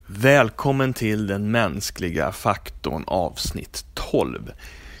Välkommen till den mänskliga faktorn avsnitt 12.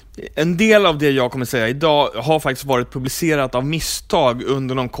 En del av det jag kommer säga idag har faktiskt varit publicerat av misstag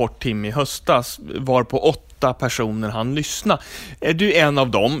under någon kort timme i höstas, varpå 8 personer hann lyssna. Är du en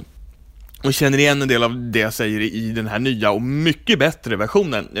av dem och känner igen en del av det jag säger i den här nya och mycket bättre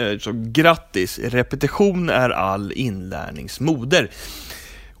versionen, så grattis, repetition är all inlärningsmoder.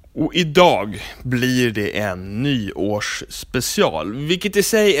 Och idag blir det en nyårsspecial, vilket i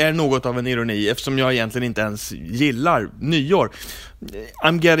sig är något av en ironi eftersom jag egentligen inte ens gillar nyår.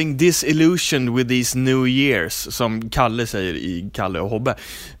 I'm getting disillusioned with these new years, som Kalle säger i Kalle och Hobbe.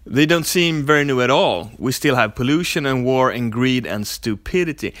 They don't seem very new at all. We still have pollution and war and greed and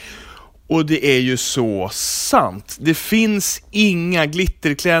stupidity. Och det är ju så sant. Det finns inga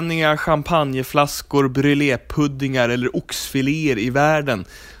glitterklänningar, champagneflaskor, brylépuddingar eller oxfiléer i världen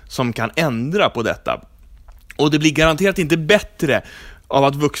som kan ändra på detta. Och det blir garanterat inte bättre av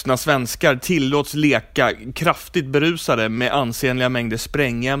att vuxna svenskar tillåts leka kraftigt berusade med ansenliga mängder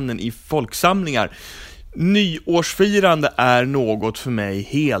sprängämnen i folksamlingar. Nyårsfirande är något för mig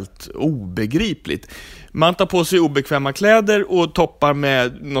helt obegripligt. Man tar på sig obekväma kläder och toppar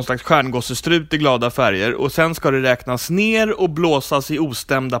med någon slags stjärngossestrut i glada färger, och sen ska det räknas ner och blåsas i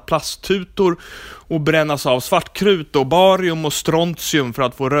ostämda plasttutor och brännas av svartkrut och barium och strontium för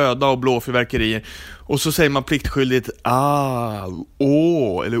att få röda och blå fyrverkerier. Och så säger man pliktskyldigt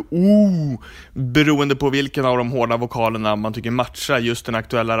eller beroende på vilken av de hårda vokalerna man tycker matchar just den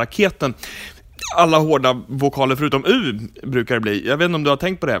aktuella raketen. Alla hårda vokaler förutom U brukar det bli. Jag vet inte om du har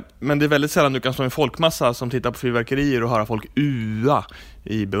tänkt på det, men det är väldigt sällan du kan stå en folkmassa som tittar på fyrverkerier och höra folk ua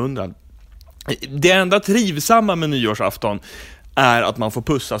i beundran. Det enda trivsamma med nyårsafton är att man får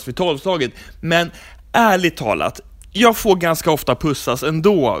pussas vid 12-slaget. Men ärligt talat, jag får ganska ofta pussas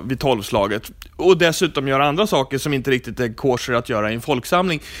ändå vid 12-slaget. Och dessutom göra andra saker som inte riktigt är kosher att göra i en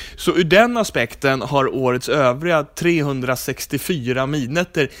folksamling. Så ur den aspekten har årets övriga 364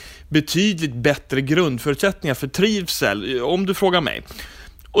 midnätter betydligt bättre grundförutsättningar för trivsel, om du frågar mig.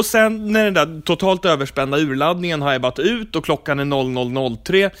 Och sen när den där totalt överspända urladdningen har ebbat ut och klockan är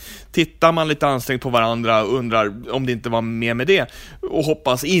 00.03, tittar man lite ansträngt på varandra och undrar om det inte var med det. Och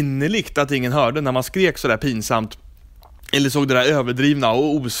hoppas innerligt att ingen hörde när man skrek så där pinsamt. Eller såg det där överdrivna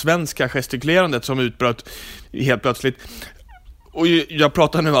och osvenska gestikulerandet som utbröt helt plötsligt. Och jag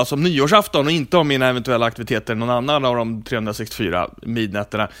pratar nu alltså om nyårsafton och inte om mina eventuella aktiviteter någon annan av de 364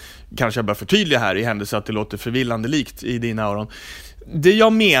 midnätterna. Kanske jag bör förtydliga här i händelse att det låter förvillande likt i dina öron. Det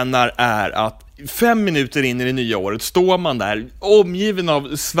jag menar är att 5 minuter in i det nya året står man där omgiven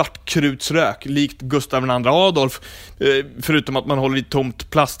av svartkrutsrök likt Gustav II Adolf, förutom att man håller i tomt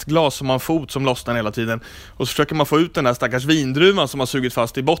plastglas som man fot som lossnar hela tiden, och så försöker man få ut den där stackars vindruvan som har sugit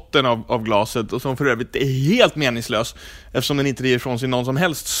fast i botten av glaset och som för övrigt är helt meningslös eftersom den inte ger ifrån sig någon som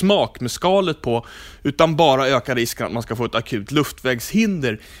helst smak med skalet på, utan bara ökar risken att man ska få ett akut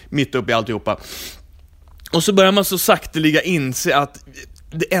luftvägshinder mitt upp i alltihopa. Och så börjar man så sakteliga inse att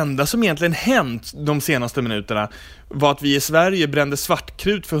det enda som egentligen hänt de senaste minuterna var att vi i Sverige brände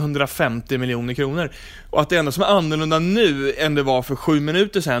svartkrut för 150 miljoner kronor. Och att det enda som är annorlunda nu än det var för 7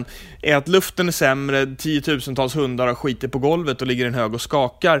 minuter sedan är att luften är sämre, 10 000-tals hundar har skitit på golvet och ligger i en hög och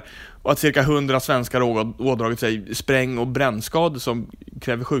skakar, och att cirka 100 svenskar har ådragit sig spräng- och brännskador som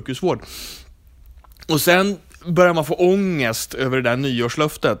kräver sjukhusvård. Och sen börjar man få ångest över det där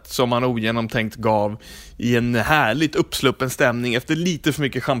nyårslöftet som man ogenomtänkt gav i en härligt uppsluppen stämning efter lite för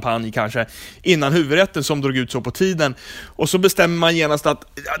mycket champagne kanske innan huvudrätten som drog ut så på tiden. Och så bestämmer man genast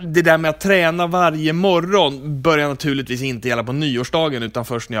att det där med att träna varje morgon börjar naturligtvis inte gälla på nyårsdagen utan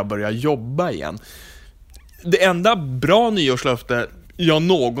först när jag börjar jobba igen. Det enda bra nyårslöfte jag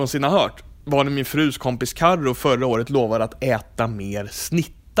någonsin har hört var när min frus kompis Karro förra året lovade att äta mer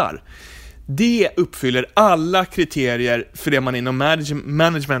snittar. Det uppfyller alla kriterier för det man inom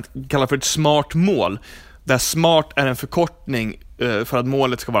management kallar för ett smart mål, där smart är en förkortning för att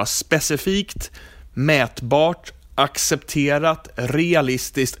målet ska vara specifikt, mätbart, accepterat,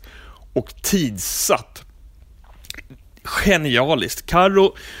 realistiskt och tidssatt. Genialiskt.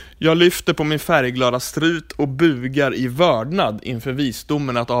 Karro, jag lyfter på min färgglada strut och bugar i vördnad inför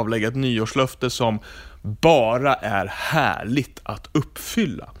visdomen att avlägga ett nyårslöfte som bara är härligt att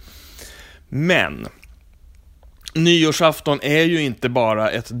uppfylla. Men nyårsafton är ju inte bara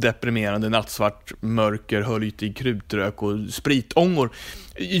ett deprimerande nattsvart mörker höljt i krutrök och spritångor.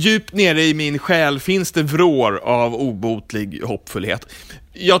 Djupt nere i min själ finns det vrår av obotlig hoppfullhet.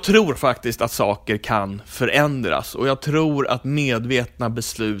 Jag tror faktiskt att saker kan förändras, och jag tror att medvetna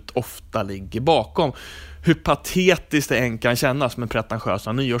beslut ofta ligger bakom. Hur patetiskt det än kan kännas med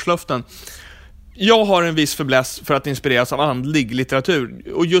pretentiösa nyårslöften. Jag har en viss fäbless för att inspireras av andlig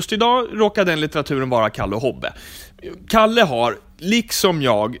litteratur, och just idag råkar den litteraturen vara Kalle och Hobbe. Kalle har, liksom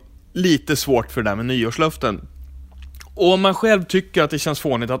jag, lite svårt för det där med nyårslöften. Och om man själv tycker att det känns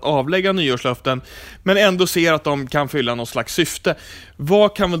fånigt att avlägga nyårslöften, men ändå ser att de kan fylla något slags syfte,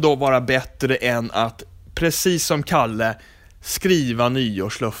 vad kan väl då vara bättre än att, precis som Kalle, skriva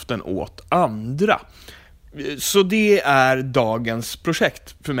nyårslöften åt andra? Så det är dagens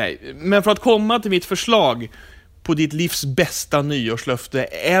projekt för mig. Men för att komma till mitt förslag på ditt livs bästa nyårslöfte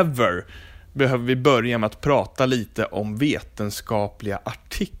ever, behöver vi börja med att prata lite om vetenskapliga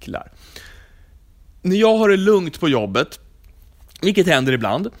artiklar. När jag har det lugnt på jobbet, vilket händer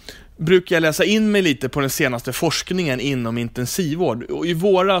ibland, brukar jag läsa in mig lite på den senaste forskningen inom intensivvård. Och i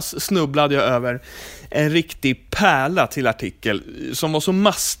våras snubblade jag över en riktig pärla till artikel som var så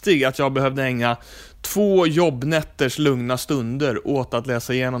mastig att jag behövde ägna 2 jobbnätters lugna stunder åt att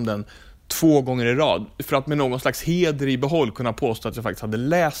läsa igenom den 2 gånger i rad, för att med någon slags heder i behåll kunna påstå att jag faktiskt hade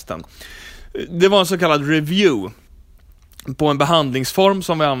läst den. Det var en så kallad review på en behandlingsform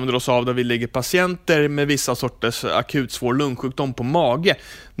som vi använder oss av, där vi lägger patienter med vissa sorters akut svår lungsjukdom på mage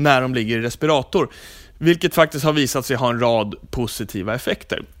när de ligger i respirator, vilket faktiskt har visat sig ha en rad positiva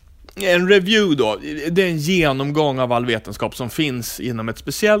effekter. En review då, det är en genomgång av all vetenskap som finns inom ett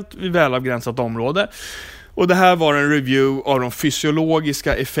speciellt välavgränsat område, och det här var en review av de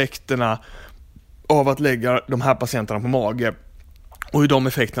fysiologiska effekterna av att lägga de här patienterna på mage, och hur de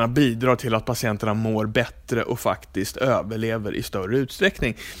effekterna bidrar till att patienterna mår bättre och faktiskt överlever i större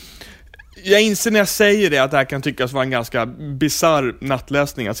utsträckning. Jag inser när jag säger det att det här kan tyckas vara en ganska bizarr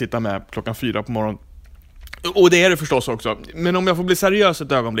nattläsning att sitta med klockan 4 på morgonen. Och det är det förstås också. Men om jag får bli seriös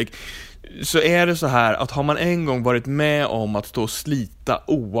ett ögonblick, så är det så här att har man en gång varit med om att stå och slita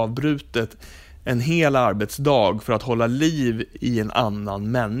oavbrutet en hel arbetsdag för att hålla liv i en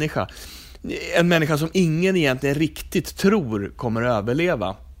annan människa, en människa som ingen egentligen riktigt tror kommer att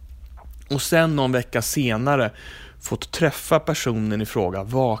överleva, och sen någon vecka senare fått träffa personen i fråga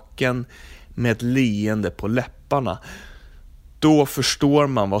vaken med ett leende på läpparna, då förstår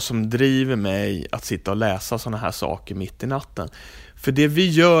man vad som driver mig att sitta och läsa såna här saker mitt i natten. För det vi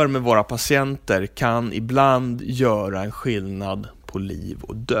gör med våra patienter kan ibland göra en skillnad på liv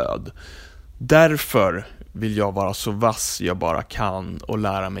och död. Därför vill jag vara så vass jag bara kan och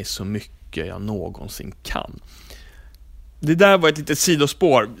lära mig så mycket jag någonsin kan. Det där var ett litet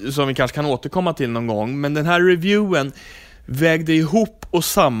sidospår som vi kanske kan återkomma till någon gång, men den här reviewen vägde ihop och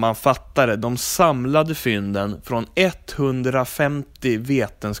sammanfattade de samlade fynden från 150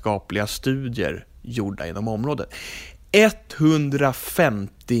 vetenskapliga studier gjorda inom området.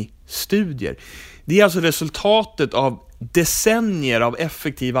 150 studier. Det är alltså resultatet av decennier av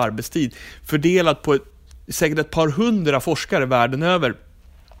effektiv arbetstid fördelat på säkert ett par hundra forskare världen över,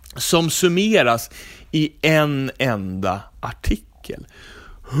 som summeras i en enda artikel.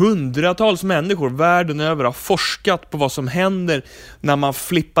 Hundratals människor världen över har forskat på vad som händer när man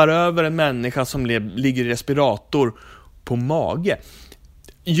flippar över en människa som ligger i respirator på mage.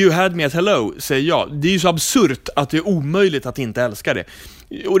 You had me at hello, säger jag. Det är ju så absurt att det är omöjligt att inte älska det.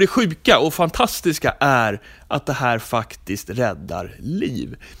 Och det sjuka och fantastiska är att det här faktiskt räddar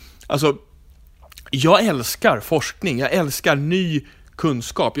liv. Alltså, jag älskar forskning, jag älskar ny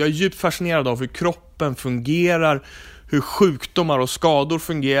kunskap. Jag är djupt fascinerad av hur kroppen fungerar, hur sjukdomar och skador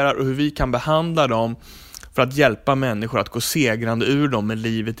fungerar och hur vi kan behandla dem för att hjälpa människor att gå segrande ur dem med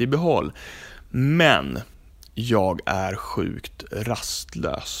livet i behåll. Men jag är sjukt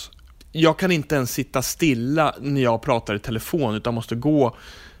rastlös. Jag kan inte ens sitta stilla när jag pratar i telefon, utan måste gå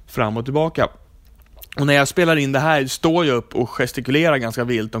fram och tillbaka. Och när jag spelar in det här står jag upp och gestikulerar ganska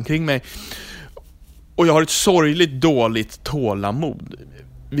vilt omkring mig. Och jag har ett sorgligt dåligt tålamod,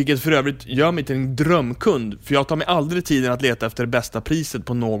 vilket för övrigt gör mig till en drömkund, för jag tar mig aldrig tiden att leta efter det bästa priset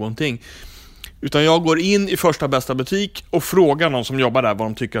på någonting, utan jag går in i första bästa butik och frågar någon som jobbar där vad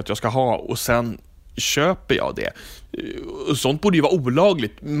de tycker att jag ska ha, och sen köper jag det. Och sånt borde ju vara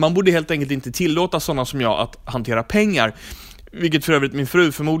olagligt. Man borde helt enkelt inte tillåta sådana som jag att hantera pengar, vilket för övrigt min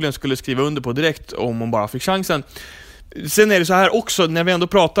fru förmodligen skulle skriva under på direkt om hon bara fick chansen. Sen är det så här också, när vi ändå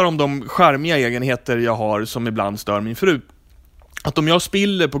pratar om de charmiga egenheter jag har som ibland stör min fru, att om jag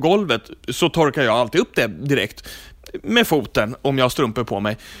spiller på golvet så torkar jag alltid upp det direkt med foten om jag har strumpor på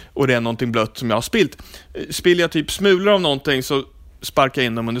mig och det är någonting blött som jag har spilt. Spiller jag typ smulor av någonting så sparkar jag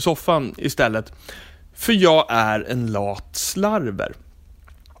in dem under soffan istället, för jag är en lat slarver.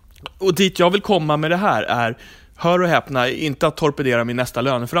 Och dit jag vill komma med det här är, hör och häpna, inte att torpedera min nästa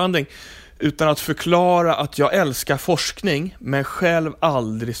löneförhandling, utan att förklara att jag älskar forskning men själv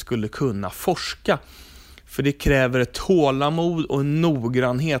aldrig skulle kunna forska. För det kräver ett tålamod och en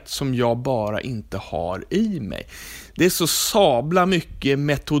noggrannhet som jag bara inte har i mig. Det är så sabla mycket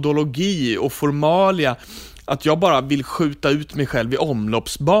metodologi och formalia att jag bara vill skjuta ut mig själv i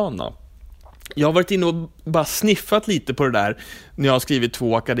omloppsbana. Jag har varit inne och bara sniffat lite på det där när jag har skrivit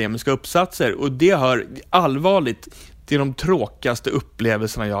 2 akademiska uppsatser, och det hör allvarligt till de tråkigaste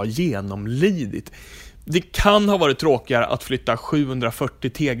upplevelserna jag har genomlidit. Det kan ha varit tråkigare att flytta 740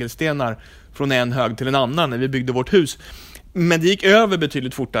 tegelstenar från en hög till en annan när vi byggde vårt hus. Men det gick över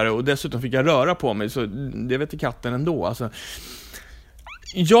betydligt fortare, och dessutom fick jag röra på mig, så det vet katten ändå. Alltså,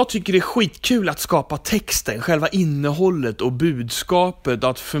 jag tycker det är skitkul att skapa texten, själva innehållet och budskapet,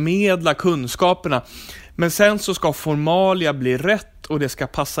 att förmedla kunskaperna. Men sen så ska formalia bli rätt, och det ska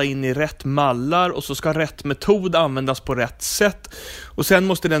passa in i rätt mallar, och så ska rätt metod användas på rätt sätt. Och sen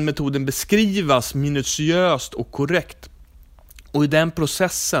måste den metoden beskrivas minutiöst och korrekt. Och i den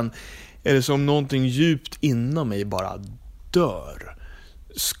processen är det som någonting djupt inom mig bara dör.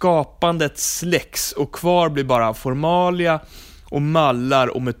 Skapandet släcks, och kvar blir bara formalia och mallar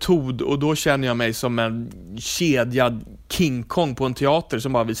och metod, och då känner jag mig som en kedjad King Kong på en teater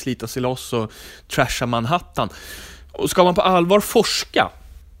som bara vill slita sig loss och trasha Manhattan. Och ska man på allvar forska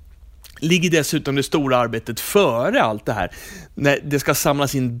ligger dessutom det stora arbetet före allt det här, när det ska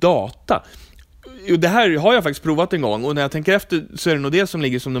samlas in data. Och det här har jag faktiskt provat en gång, och när jag tänker efter så är det nog det som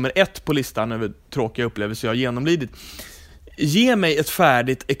ligger som nummer 1 på listan över tråkiga upplevelser jag har genomlidit. Ge mig ett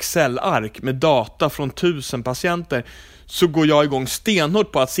färdigt Excel-ark med data från 1000 patienter, så går jag igång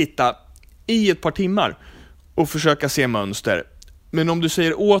stenhårt på att sitta i ett par timmar och försöka se mönster. Men om du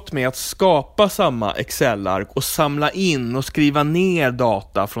säger åt mig att skapa samma Excel-ark och samla in och skriva ner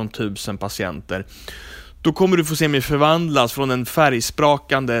data från 1000 patienter, då kommer du få se mig förvandlas från en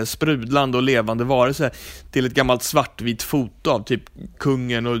färgsprakande, sprudlande och levande varelse till ett gammalt svartvitt foto av typ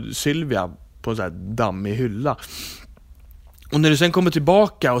kungen och Sylvia på en sån här dammig hylla. Och när du sen kommer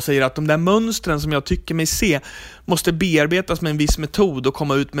tillbaka och säger att de där mönstren som jag tycker mig se måste bearbetas med en viss metod och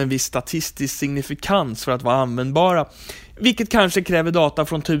komma ut med en viss statistisk signifikans för att vara användbara, vilket kanske kräver data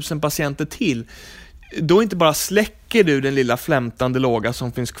från 1000 patienter till, då inte bara släcker du den lilla flämtande låga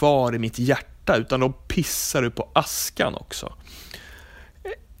som finns kvar i mitt hjärta, utan då pissar du på askan också.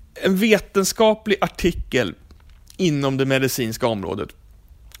 En vetenskaplig artikel inom det medicinska området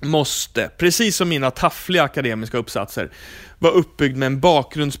måste, precis som mina taffliga akademiska uppsatser, vara uppbyggd med en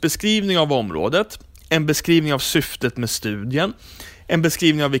bakgrundsbeskrivning av området, en beskrivning av syftet med studien, en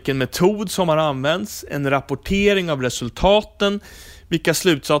beskrivning av vilken metod som har använts, en rapportering av resultaten, vilka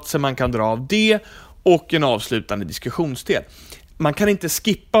slutsatser man kan dra av det, och en avslutande diskussionsdel. Man kan inte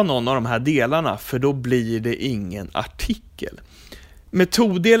skippa någon av de här delarna, för då blir det ingen artikel.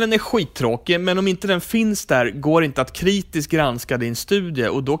 Metoddelen är skittråkig, men om inte den finns där går det inte att kritiskt granska din studie,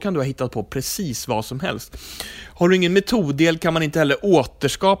 och då kan du ha hittat på precis vad som helst. Har du ingen metoddel kan man inte heller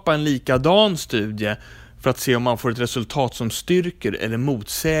återskapa en likadan studie för att se om man får ett resultat som styrker eller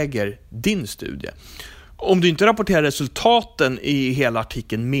motsäger din studie. Om du inte rapporterar resultaten i hela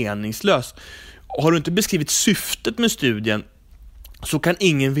artikeln meningslös, har du inte beskrivit syftet med studien, så kan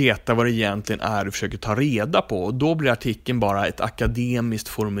ingen veta vad det egentligen är du försöker ta reda på, och då blir artikeln bara ett akademiskt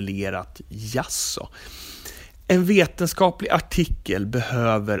formulerat jasso. En vetenskaplig artikel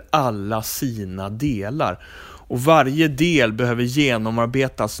behöver alla sina delar, och varje del behöver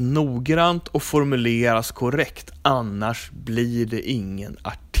genomarbetas noggrant och formuleras korrekt, annars blir det ingen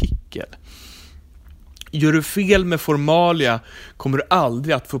artikel. Gör du fel med formalia kommer du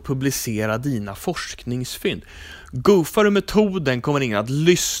aldrig att få publicera dina forskningsfynd. Goofar du metoden kommer ingen att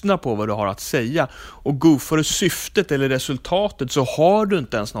lyssna på vad du har att säga, och goofar du syftet eller resultatet så har du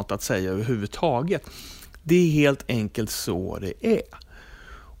inte ens något att säga överhuvudtaget. Det är helt enkelt så det är.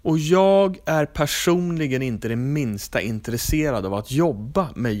 Och jag är personligen inte det minsta intresserad av att jobba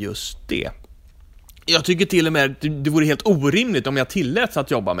med just det. Jag tycker till och med att det vore helt orimligt om jag tilläts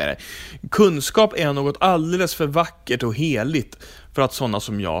att jobba med det. Kunskap är något alldeles för vackert och heligt för att sådana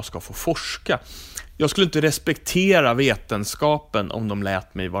som jag ska få forska. Jag skulle inte respektera vetenskapen om de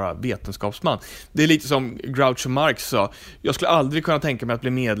lät mig vara vetenskapsman. Det är lite som Groucho Marx sa. Jag skulle aldrig kunna tänka mig att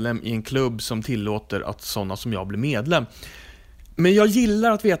bli medlem i en klubb som tillåter att sådana som jag blir medlem. Men jag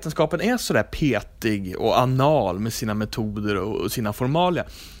gillar att vetenskapen är så där petig och anal med sina metoder och sina formalia.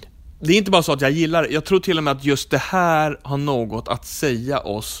 Det är inte bara så att jag gillar det. Jag tror till och med att just det här har något att säga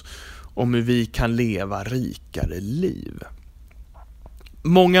oss om hur vi kan leva rikare liv.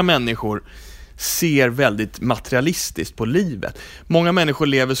 Många människor ser väldigt materialistiskt på livet. Många människor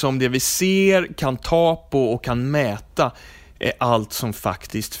lever som det vi ser, kan ta på och kan mäta är allt som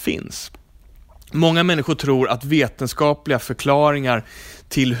faktiskt finns. Många människor tror att vetenskapliga förklaringar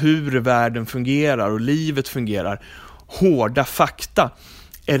till hur världen fungerar och livet fungerar, hårda fakta,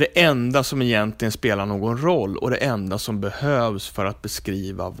 är det enda som egentligen spelar någon roll och det enda som behövs för att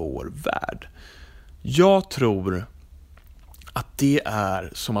beskriva vår värld. Jag tror att det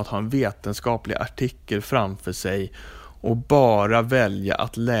är som att ha en vetenskaplig artikel framför sig och bara välja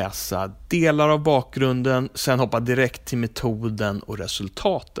att läsa delar av bakgrunden, sen hoppa direkt till metoden och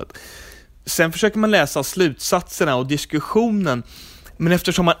resultatet. Sen försöker man läsa slutsatserna och diskussionen, men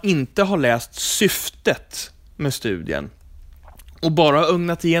eftersom man inte har läst syftet med studien och bara har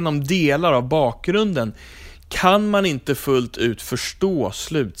ögnat igenom delar av bakgrunden, kan man inte fullt ut förstå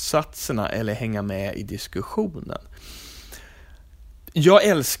slutsatserna eller hänga med i diskussionen. Jag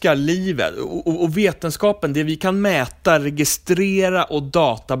älskar livet och vetenskapen, det vi kan mäta, registrera och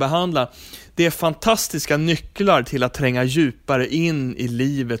databehandla. Det är fantastiska nycklar till att tränga djupare in i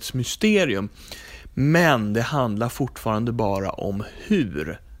livets mysterium. Men det handlar fortfarande bara om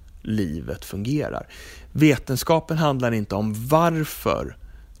hur livet fungerar. Vetenskapen handlar inte om varför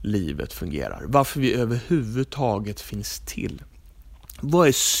livet fungerar, varför vi överhuvudtaget finns till. Vad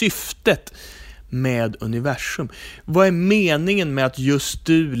är syftet med universum? Vad är meningen med att just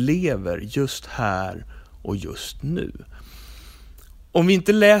du lever just här och just nu? Om vi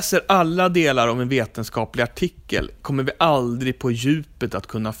inte läser alla delar av en vetenskaplig artikel kommer vi aldrig på djupet att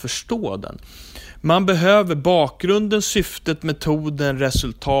kunna förstå den. Man behöver bakgrunden, syftet, metoden,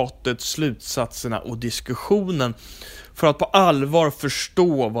 resultatet, slutsatserna och diskussionen för att på allvar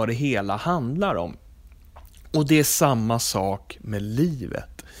förstå vad det hela handlar om. Och det är samma sak med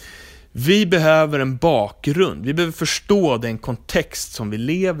livet. Vi behöver en bakgrund, vi behöver förstå den kontext som vi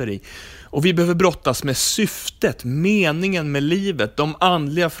lever i. Och vi behöver brottas med syftet, meningen med livet, de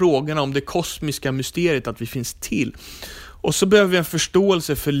andliga frågorna om det kosmiska mysteriet att vi finns till. Och så behöver vi en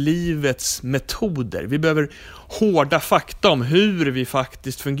förståelse för livets metoder. Vi behöver hårda fakta om hur vi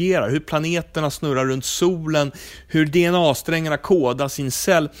faktiskt fungerar, hur planeterna snurrar runt solen, hur DNA-strängarna kodar sin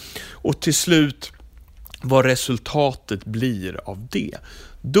cell och till slut vad resultatet blir av det.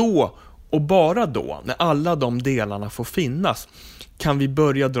 Då och bara då, när alla de delarna får finnas, kan vi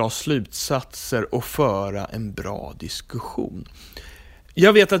börja dra slutsatser och föra en bra diskussion.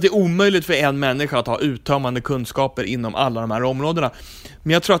 Jag vet att det är omöjligt för en människa att ha uttömmande kunskaper inom alla de här områdena.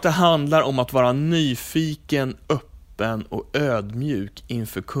 Men jag tror att det handlar om att vara nyfiken, öppen och ödmjuk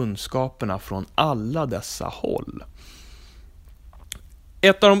inför kunskaperna från alla dessa håll.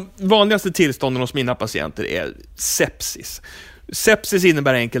 Ett av de vanligaste tillstånden hos mina patienter är sepsis. Sepsis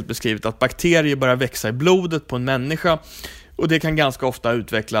innebär enkelt beskrivet att bakterier börjar växa i blodet på en människa. Och det kan ganska ofta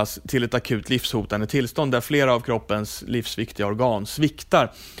utvecklas till ett akut livshotande tillstånd där flera av kroppens livsviktiga organ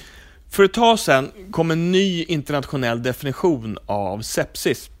sviktar. För ett tag sedan kom en ny internationell definition av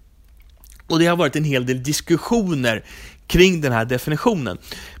sepsis. Och det har varit en hel del diskussioner kring den här definitionen.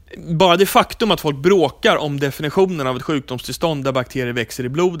 Bara det faktum att folk bråkar om definitionen av ett sjukdomstillstånd där bakterier växer i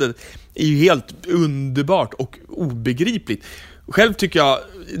blodet är ju helt underbart och obegripligt. Själv tycker jag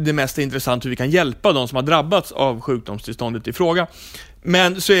det mest är intressant hur vi kan hjälpa de som har drabbats av sjukdomstillståndet i fråga.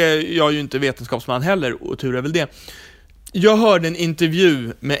 Men så är jag ju inte vetenskapsman heller, och tur är väl det. Jag hörde en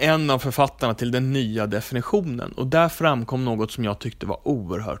intervju med en av författarna till den nya definitionen och där framkom något som jag tyckte var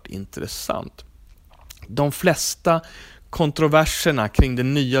oerhört intressant. De flesta kontroverserna kring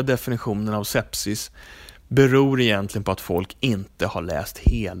den nya definitionen av sepsis beror egentligen på att folk inte har läst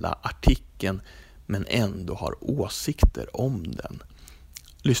hela artikeln men ändå har åsikter om den.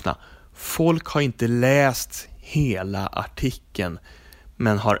 Lyssna, folk har inte läst hela artikeln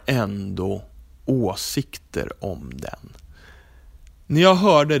men har ändå åsikter om den. När jag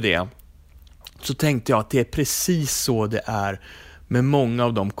hörde det så tänkte jag att det är precis så det är med många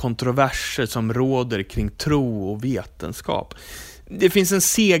av de kontroverser som råder kring tro och vetenskap. Det finns en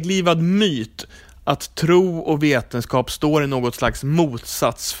seglivad myt att tro och vetenskap står i något slags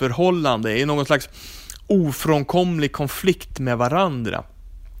motsatsförhållande, i någon slags ofrånkomlig konflikt med varandra.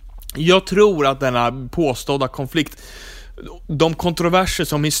 Jag tror att denna påstådda konflikt, de kontroverser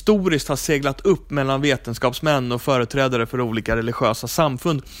som historiskt har seglat upp mellan vetenskapsmän och företrädare för olika religiösa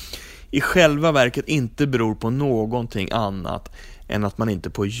samfund, i själva verket inte beror på någonting annat än att man inte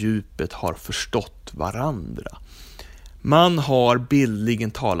på djupet har förstått varandra. Man har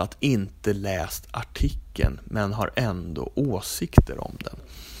bildligen talat inte läst artikeln men har ändå åsikter om den.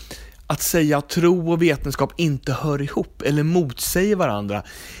 Att säga att tro och vetenskap inte hör ihop eller motsäger varandra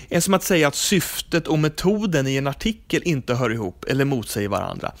är som att säga att syftet och metoden i en artikel inte hör ihop eller motsäger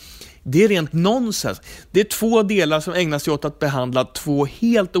varandra. Det är rent nonsens. Det är två delar som ägnar sig åt att behandla två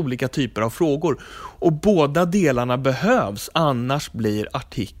helt olika typer av frågor. Och båda delarna behövs, annars blir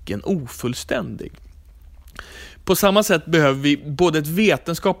artikeln ofullständig. På samma sätt behöver vi både ett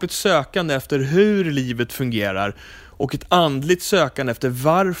vetenskapligt sökande efter hur livet fungerar och ett andligt sökande efter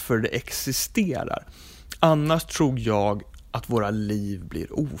varför det existerar. Annars tror jag att våra liv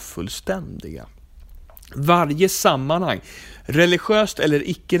blir ofullständiga. Varje sammanhang, religiöst eller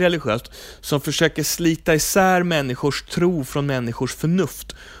icke-religiöst, som försöker slita isär människors tro från människors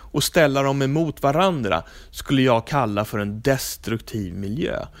förnuft och ställa dem emot varandra skulle jag kalla för en destruktiv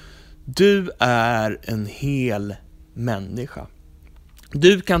miljö. Du är en hel människa.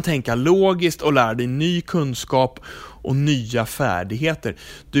 Du kan tänka logiskt och lära dig ny kunskap och nya färdigheter.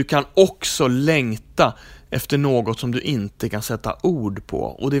 Du kan också längta efter något som du inte kan sätta ord på.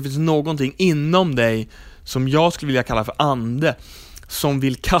 Och det finns någonting inom dig som jag skulle vilja kalla för ande, som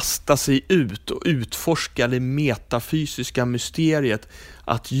vill kasta sig ut och utforska det metafysiska mysteriet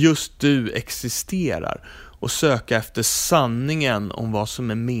att just du existerar och söka efter sanningen om vad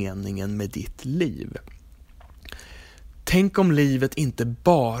som är meningen med ditt liv. Tänk om livet inte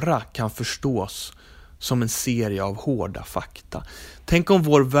bara kan förstås som en serie av hårda fakta. Tänk om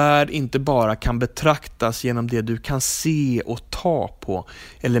vår värld inte bara kan betraktas genom det du kan se och ta på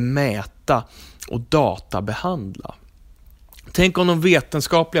eller mäta och databehandla. Tänk om de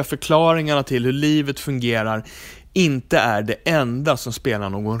vetenskapliga förklaringarna till hur livet fungerar inte är det enda som spelar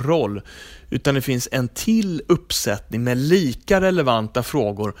någon roll, utan det finns en till uppsättning med lika relevanta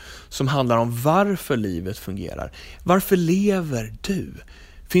frågor som handlar om varför livet fungerar. Varför lever du?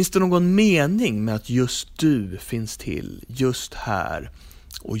 Finns det någon mening med att just du finns till, just här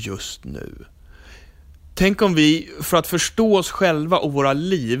och just nu? Tänk om vi, för att förstå oss själva och våra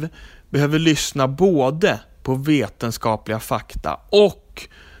liv, behöver lyssna både på vetenskapliga fakta och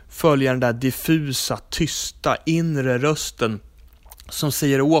följa den där diffusa, tysta, inre rösten som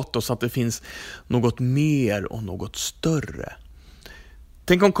säger åt oss att det finns något mer och något större.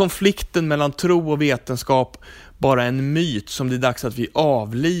 Tänk om konflikten mellan tro och vetenskap bara är en myt som det är dags att vi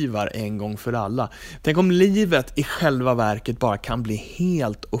avlivar en gång för alla. Tänk om livet i själva verket bara kan bli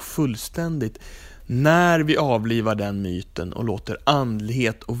helt och fullständigt när vi avlivar den myten och låter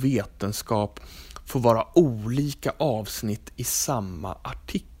andlighet och vetenskap få vara olika avsnitt i samma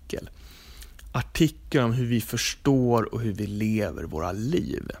artikel. Artikeln om hur vi förstår och hur vi lever våra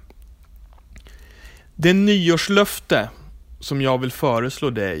liv. Det nyårslöfte som jag vill föreslå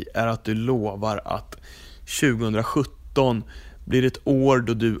dig är att du lovar att 2017 blir ett år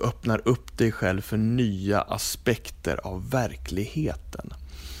då du öppnar upp dig själv för nya aspekter av verkligheten.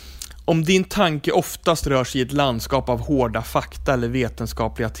 Om din tanke oftast rör sig i ett landskap av hårda fakta eller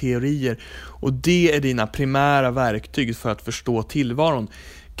vetenskapliga teorier och det är dina primära verktyg för att förstå tillvaron,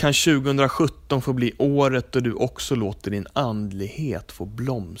 kan 2017 få bli året då du också låter din andlighet få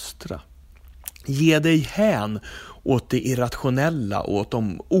blomstra. Ge dig hän åt det irrationella och åt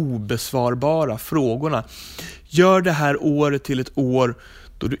de obesvarbara frågorna. Gör det här året till ett år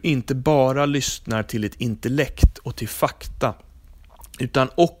då du inte bara lyssnar till ett intellekt och till fakta, utan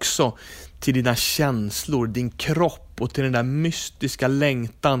också till dina känslor, din kropp och till den där mystiska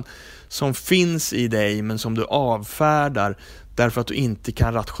längtan som finns i dig men som du avfärdar därför att du inte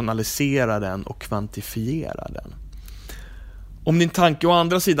kan rationalisera den och kvantifiera den. Om din tanke å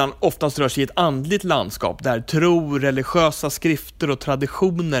andra sidan oftast rör sig i ett andligt landskap där tro, religiösa skrifter och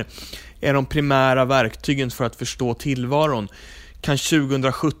traditioner är de primära verktygen för att förstå tillvaron, kan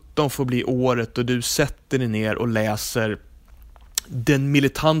 2017 få bli året då du sätter dig ner och läser den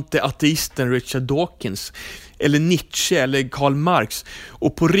militante ateisten Richard Dawkins eller Nietzsche eller Karl Marx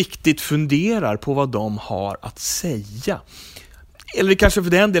och på riktigt funderar på vad de har att säga. Eller kanske för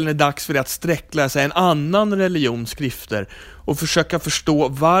den delen är dags för dig att sträckläsa en annan religions skrifter och försöka förstå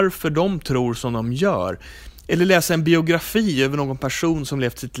varför de tror som de gör. Eller läsa en biografi över någon person som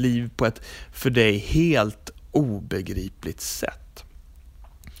levt sitt liv på ett för dig helt obegripligt sätt.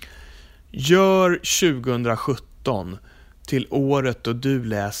 Gör 2017 till året då du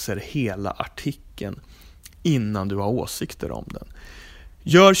läser hela artikeln innan du har åsikter om den.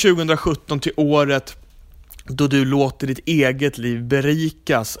 Gör 2017 till året då du låter ditt eget liv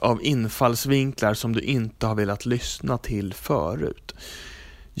berikas av infallsvinklar som du inte har velat lyssna till förut.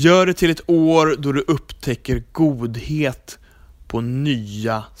 Gör det till ett år då du upptäcker godhet på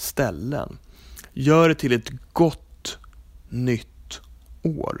nya ställen. Gör det till ett gott nytt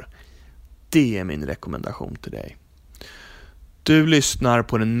år. Det är min rekommendation till dig. Du lyssnar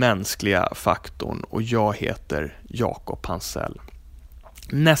på den mänskliga faktorn och jag heter Jakob.Pansell.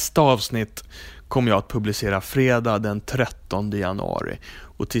 Nästa avsnitt kommer jag att publicera fredag den 13 januari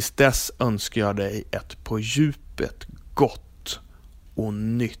och tills dess önskar jag dig ett på djupet gott och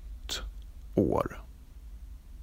nytt år.